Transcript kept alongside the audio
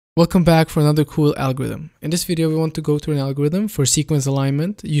Welcome back for another cool algorithm. In this video, we want to go through an algorithm for sequence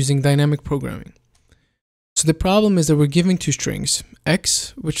alignment using dynamic programming. So the problem is that we're giving two strings,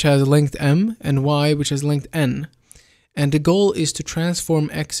 x, which has length m, and y, which has length n. And the goal is to transform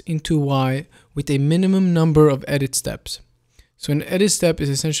x into y with a minimum number of edit steps. So an edit step is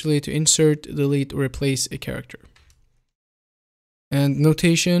essentially to insert, delete, or replace a character. And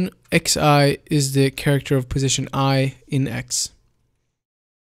notation, xi is the character of position I in x.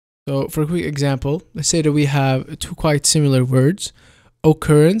 So for a quick example, let's say that we have two quite similar words,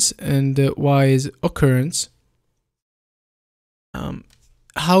 occurrence and y is occurrence.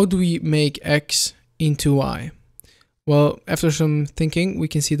 How do we make x into y? Well, after some thinking, we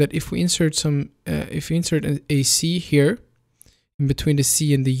can see that if we insert a c here, in between the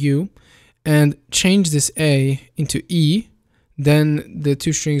c and the u, and change this a into e, then the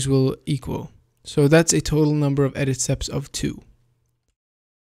two strings will equal. So that's a total number of edit steps of 2.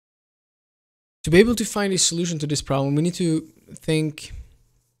 To be able to find a solution to this problem, we need to think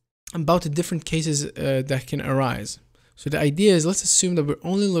about the different cases that can arise. So the idea is, let's assume that we're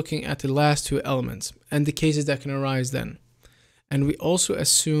only looking at the last two elements and the cases that can arise then. And we also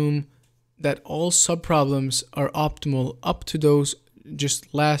assume that all subproblems are optimal up to those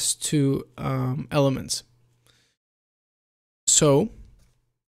just last two elements. So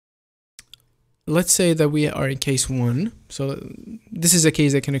let's say that we are in case 1. So this is a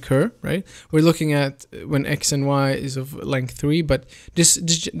case that can occur, right? We're looking at when x and y is of length 3, but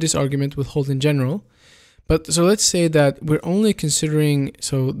this argument will hold in general. But so let's say that we're only considering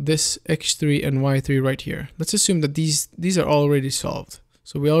this x3 and y3 right here. Let's assume that these are already solved.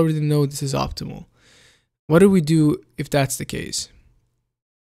 So we already know this is optimal. What do we do if that's the case?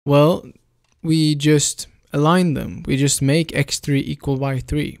 Well, we just align them. We just make x3 equal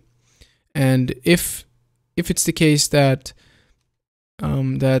y3. And if it's the case that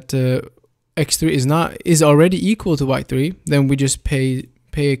x3 is already equal to y3, then we just pay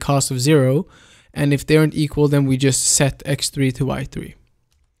a cost of 0. And if they aren't equal, then we just set x3 to y3.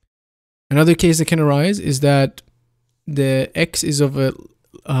 Another case that can arise is that the x is of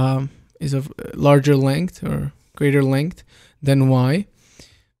larger length or greater length than y.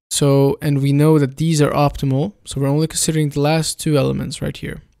 So, and we know that these are optimal. So we're only considering the last two elements right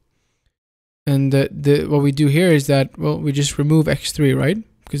here. And what we do here is that, well, we just remove x3, right?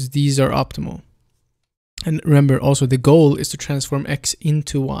 Because these are optimal. And remember, also the goal is to transform x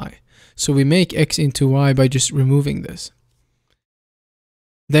into y. So we make x into y by just removing this.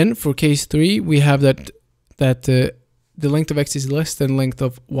 Then for case 3, we have that the length of x is less than length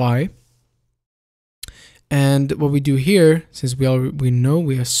of y. And what we do here, since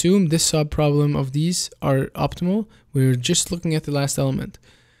we assume this subproblem of these are optimal, we're just looking at the last element.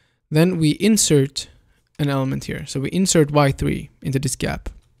 Then we insert an element here. So we insert y3 into this gap.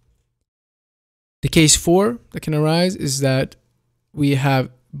 The case 4 that can arise is that we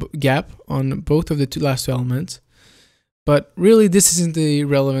have gap on both of the last two elements. But really this isn't the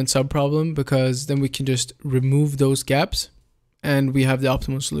relevant subproblem, because then we can just remove those gaps and we have the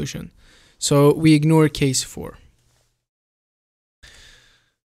optimal solution. So we ignore case 4.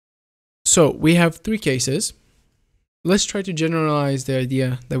 So we have 3 cases. Let's try to generalize the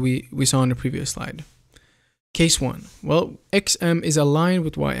idea that we saw in the previous slide. Case 1. Well, xm is aligned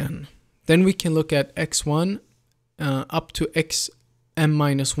with yn. Then we can look at x1 up to xm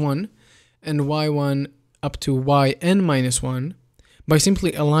minus 1 and y1 up to yn minus 1 by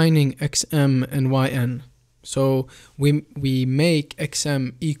simply aligning xm and yn. So we make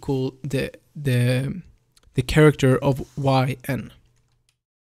xm equal the character of yn.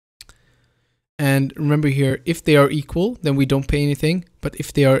 And remember here, if they are equal, then we don't pay anything. But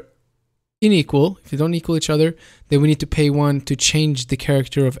if they are unequal, if they don't equal each other, then we need to pay 1 to change the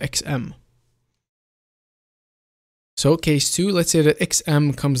character of xm. So case 2, let's say that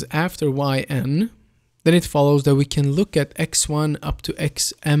xm comes after yn. Then it follows that we can look at x1 up to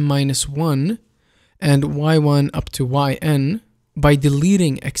xm minus 1 and y1 up to yn by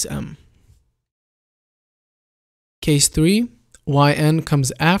deleting xm. Case 3, yn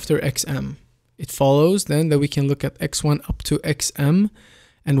comes after xm. It follows then that we can look at x1 up to xm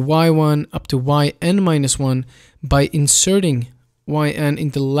and y1 up to yn minus 1 by inserting yn in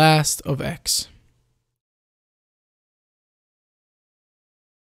the last of x.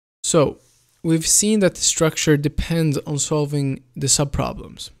 So we've seen that the structure depends on solving the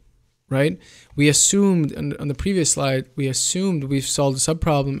subproblems, right? We assumed on the previous slide, we've solved the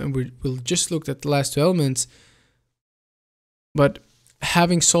subproblem and we'll just looked at the last two elements. But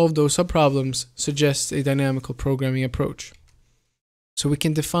having solved those subproblems suggests a dynamical programming approach. So we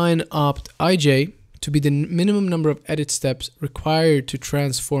can define opt ij to be the minimum number of edit steps required to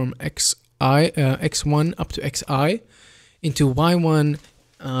transform x1 up to xi into y1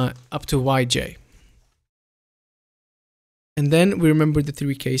 up to yj. And then we remember the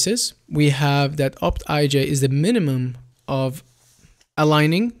three cases. We have that opt_ij is the minimum of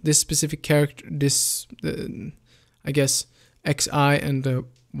aligning this specific character, I guess xi and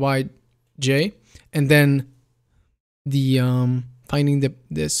yj, and then the finding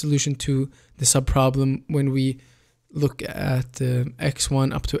the solution to the subproblem when we look at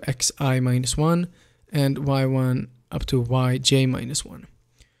x1 up to xi minus 1 and y1 up to yj minus 1.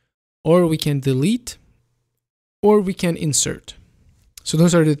 Or we can delete, or we can insert. So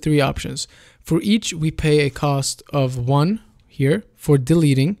those are the three options. For each, we pay a cost of 1 here for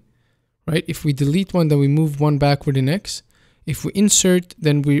deleting, right? If we delete one, then we move one backward in x. If we insert,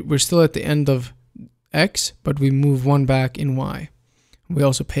 then we're still at the end of x, but we move one back in y. We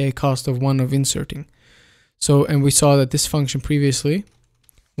also pay a cost of 1 of inserting. So, and we saw that this function previously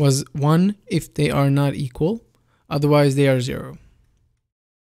was 1 if they are not equal, otherwise they are 0.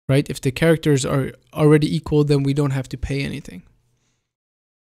 Right? If the characters are already equal, then we don't have to pay anything.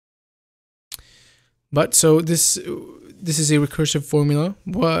 But so this is a recursive formula.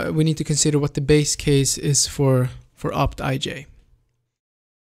 We need to consider what the base case is for opt_ij.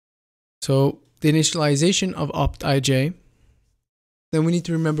 So the initialization of opt_ij, then we need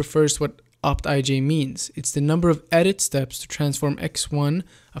to remember first what opt_ij means. It's the number of edit steps to transform x1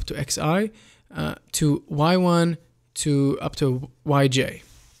 up to xi to y1 to up to yj.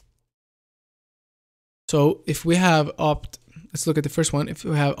 So if we have let's look at the first one. If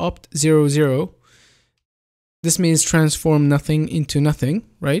we have opt_0,0, this means transform nothing into nothing,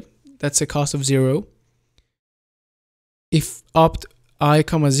 right? That's a cost of 0. If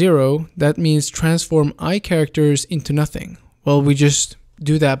opt_i, that means transform i characters into nothing. Well, we just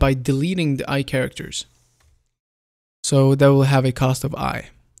do that by deleting the I characters. So that will have a cost of I.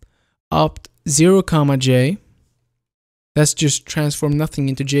 Opt_0, j, that's just transform nothing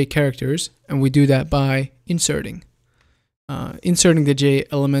into j characters, and we do that by inserting. Inserting the j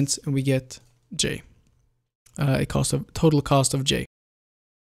elements, and we get j. A total cost of j.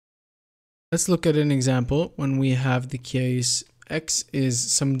 Let's look at an example when we have the case x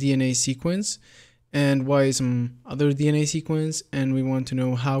is some DNA sequence and y is some other DNA sequence, and we want to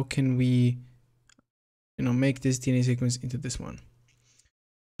know how can we make this DNA sequence into this one.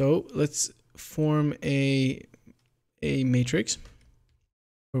 So let's form a matrix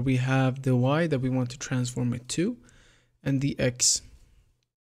where we have the y that we want to transform it to and the x.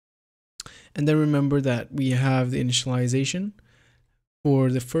 And then remember that we have the initialization for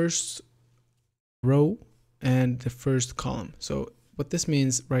the first row and the first column. So what this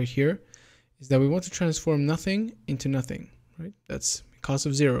means right here is that we want to transform nothing into nothing, right? That's a cost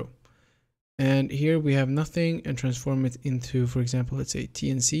of 0. And here we have nothing and transform it into, for example, let's say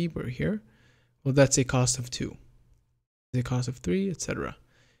t and c, we're here. Well, that's a cost of 2. The cost of 3, etc.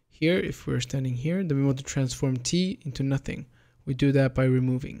 Here, if we're standing here, then we want to transform t into nothing. We do that by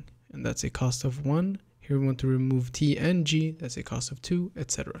removing, and that's a cost of 1. Here we want to remove t and g, that's a cost of 2,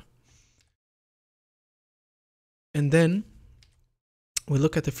 etc. And then we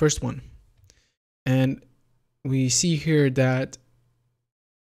look at the first one, and we see here that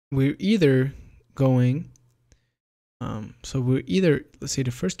we're either going, let's say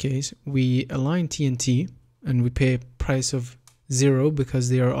the first case, we align t and t, and we pay a price of 0 because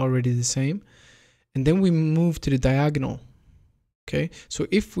they are already the same. And then we move to the diagonal. Okay, so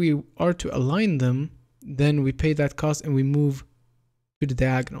if we are to align them, then we pay that cost and we move to the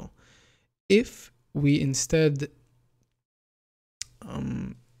diagonal. If we instead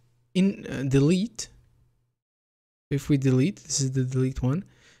delete, if we delete, this is the delete one,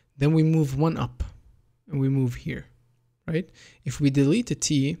 then we move one up and we move here, right? If we delete a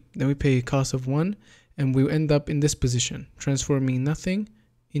t, then we pay a cost of 1 and we end up in this position, transforming nothing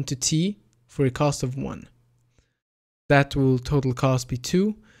into t for a cost of 1. That will total cost be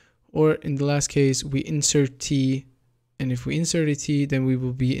 2, or in the last case, we insert t, and if we insert a t, then we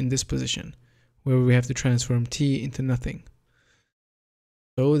will be in this position where we have to transform t into nothing.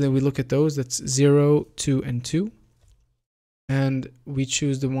 So then we look at those, that's 0, 2, and 2. And we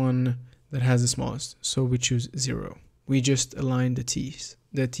choose the one that has the smallest. So we choose 0. We just align the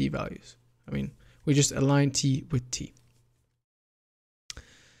t values. We just align t with t.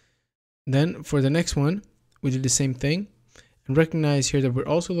 Then for the next one, we do the same thing. And recognize here that we're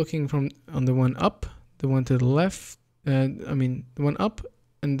also looking on the one up, the one to the left, the one up,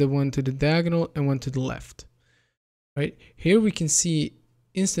 and the one to the diagonal, and one to the left. Right? Here we can see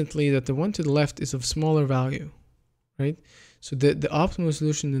instantly that the one to the left is of smaller value. Right? So the optimal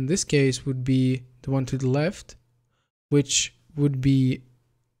solution in this case would be the one to the left, which would be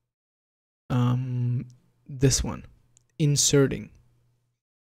this one, inserting.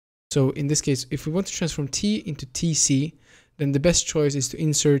 So in this case, if we want to transform t into tc, then the best choice is to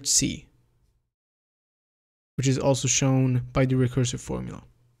insert c, which is also shown by the recursive formula.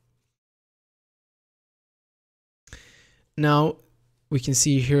 Now we can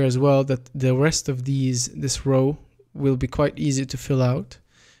see here as well that the rest of this row will be quite easy to fill out,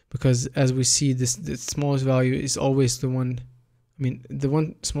 because as we see, the smallest value is always the one, the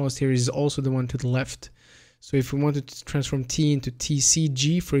one smallest here is also the one to the left. So if we wanted to transform t into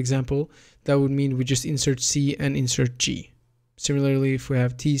tcg, for example, that would mean we just insert c and insert g. Similarly, if we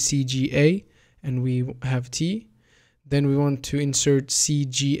have tcga and we have t, then we want to insert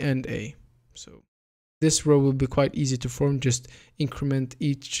cg and a. So this row will be quite easy to form. Just increment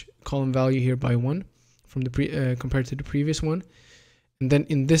each column value here by 1 from the compared to the previous one, and then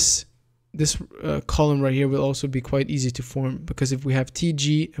in this column right here will also be quite easy to form, because if we have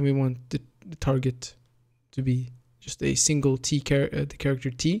tg and we want the target to be just a single the character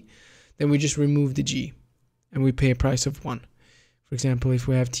t, then we just remove the g and we pay a price of 1. For example, if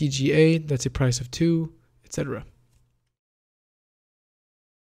we have tga, that's a price of 2, etc.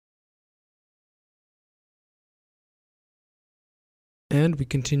 And we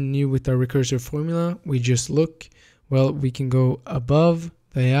continue with our recursive formula. We just look, well, we can go above,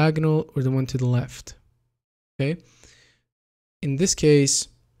 diagonal, or the one to the left. Okay. In this case,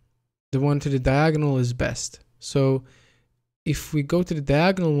 the one to the diagonal is best. So if we go to the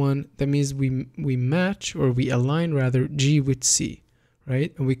diagonal one, that means we match, or we align rather, g with c,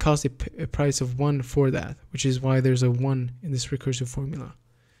 right? And we cost a price of 1 for that, which is why there's a 1 in this recursive formula.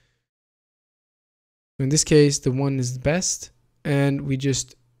 So in this case, the 1 is the best, and we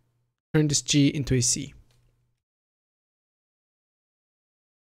just turn this g into a c.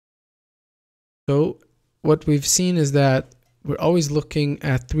 So what we've seen is that we're always looking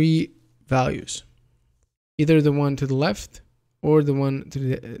at 3 values, either the one to the left, or the one to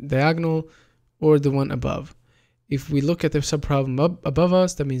the diagonal, or the one above. If we look at the subproblem above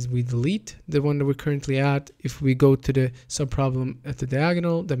us, that means we delete the one that we're currently at. If we go to the subproblem at the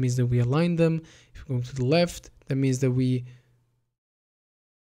diagonal, that means that we align them. If we go to the left, that means that we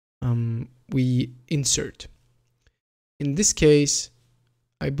insert. In this case,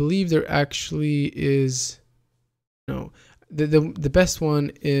 I believe there actually is no. The best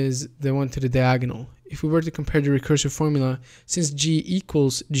one is the one to the diagonal. If we were to compare the recursive formula, since g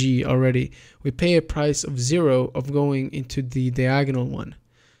equals g already, we pay a price of 0 of going into the diagonal one.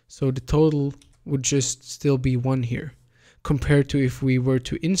 So the total would just still be 1 here, compared to if we were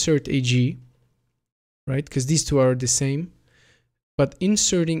to insert a g, right? Because these two are the same. But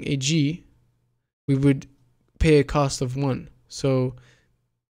inserting a g, we would pay a cost of 1. So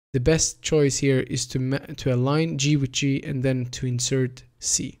the best choice here is to align g with g and then to insert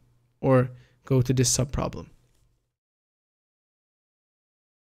c, or go to this subproblem.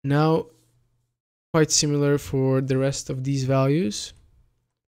 Now, quite similar for the rest of these values.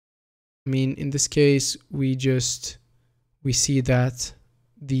 In this case, we see that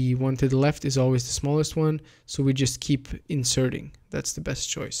the one to the left is always the smallest one, so we just keep inserting. That's the best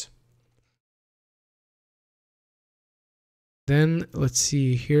choice. Then let's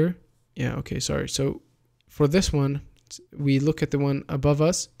see here. Yeah, okay, sorry. So for this one, we look at the one above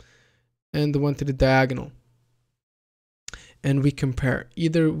us and the one to the diagonal, and we compare.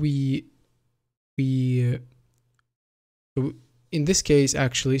 Either so in this case,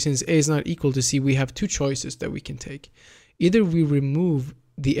 actually, since a is not equal to c, we have 2 choices that we can take. Either we remove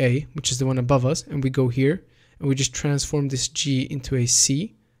the a, which is the one above us, and we go here and we just transform this g into a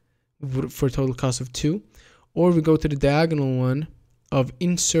c for a total cost of 2, or we go to the diagonal one of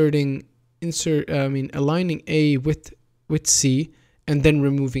aligning a with c and then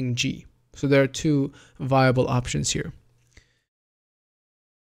removing g. So there are 2 viable options here.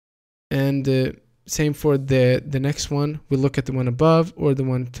 And same for the next one. We look at the one above or the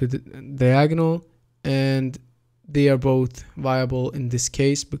one to the diagonal, and they are both viable in this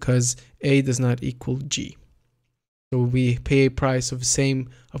case because a does not equal g. So we pay a price of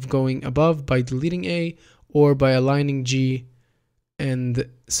going above by deleting a, or by aligning g, and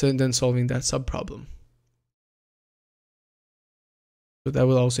so then solving that subproblem. So that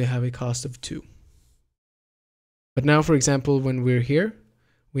will also have a cost of 2. But now, for example, when we're here,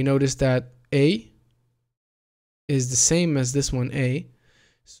 we notice that a is the same as this one a,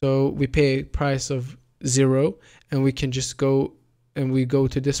 so we pay a price of 0, and we can just go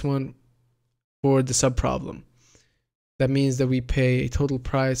to this one for the subproblem. That means that we pay a total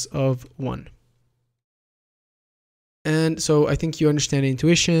price of 1. And so I think you understand the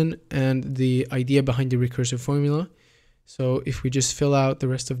intuition and the idea behind the recursive formula. So if we just fill out the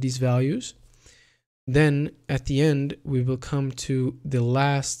rest of these values, then at the end, we will come to the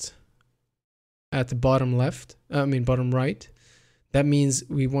last at the bottom left, bottom right. That means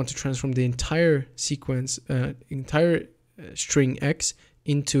we want to transform the entire sequence, entire string X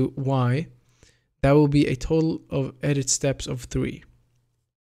into Y. That will be a total of edit steps of 3.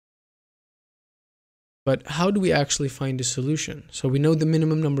 But how do we actually find the solution? So we know the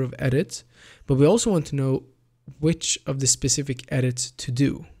minimum number of edits, but we also want to know which of the specific edits to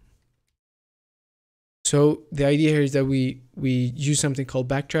do. So the idea here is that we use something called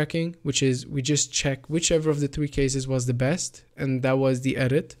backtracking, which is we just check whichever of the 3 cases was the best, and that was the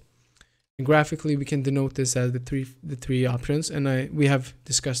edit. And graphically, we can denote this as the three options, and we have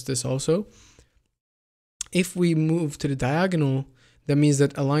discussed this also. If we move to the diagonal, that means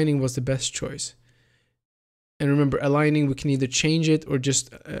that aligning was the best choice. And remember, aligning, we can either change it or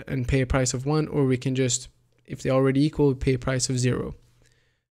just and pay a price of 1, or we can just, if they're already equal, pay a price of 0.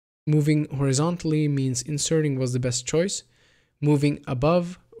 Moving horizontally means inserting was the best choice. Moving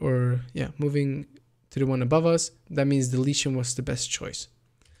above, moving to the one above us, that means deletion was the best choice.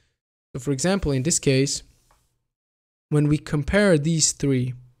 So for example, in this case, when we compare these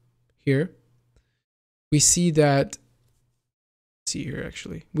 3 here, we see that,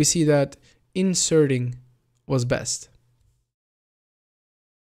 we see that inserting was best.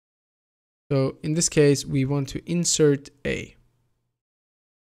 So in this case, we want to insert A.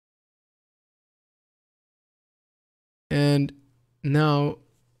 And now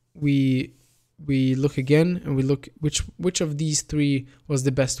we look again and we look which of these 3 was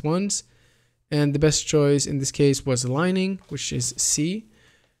the best ones. And the best choice in this case was aligning, which is C.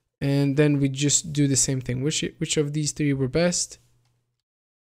 And then we just do the same thing. Which of these 3 were best?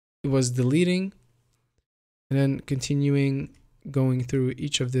 It was deleting. And then continuing going through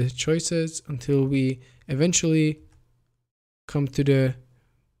each of the choices until we eventually come to the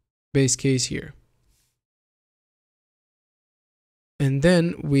base case here. And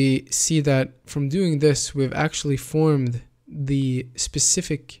then we see that from doing this, we've actually formed the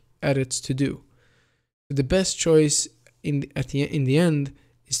specific edits to do. The best choice in the end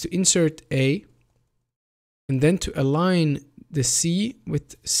is to insert A, and then to align the C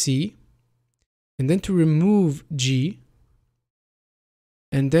with C, and then to remove G,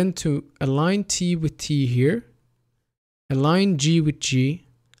 and then to align T with T here, align G with G,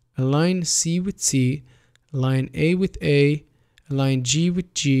 align C with C, align A with A, align G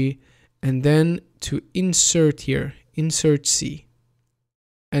with G, and then to insert here, insert C.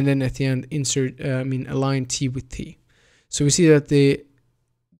 And then at the end, align T with T. So we see that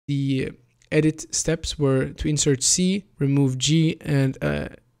the edit steps were to insert C, remove G, and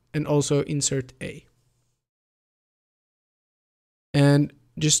also insert A. And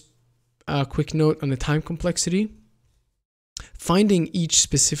just a quick note on the time complexity. Finding each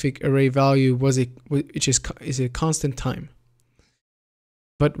specific array value is a constant time.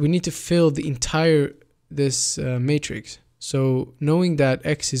 But we need to fill the entire matrix. So knowing that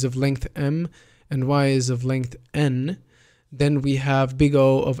X is of length M and Y is of length N, then we have big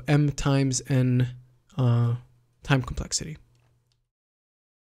O of M times N time complexity.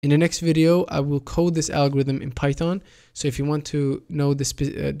 In the next video, I will code this algorithm in Python. So if you want to know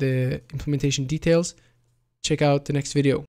the implementation details, check out the next video.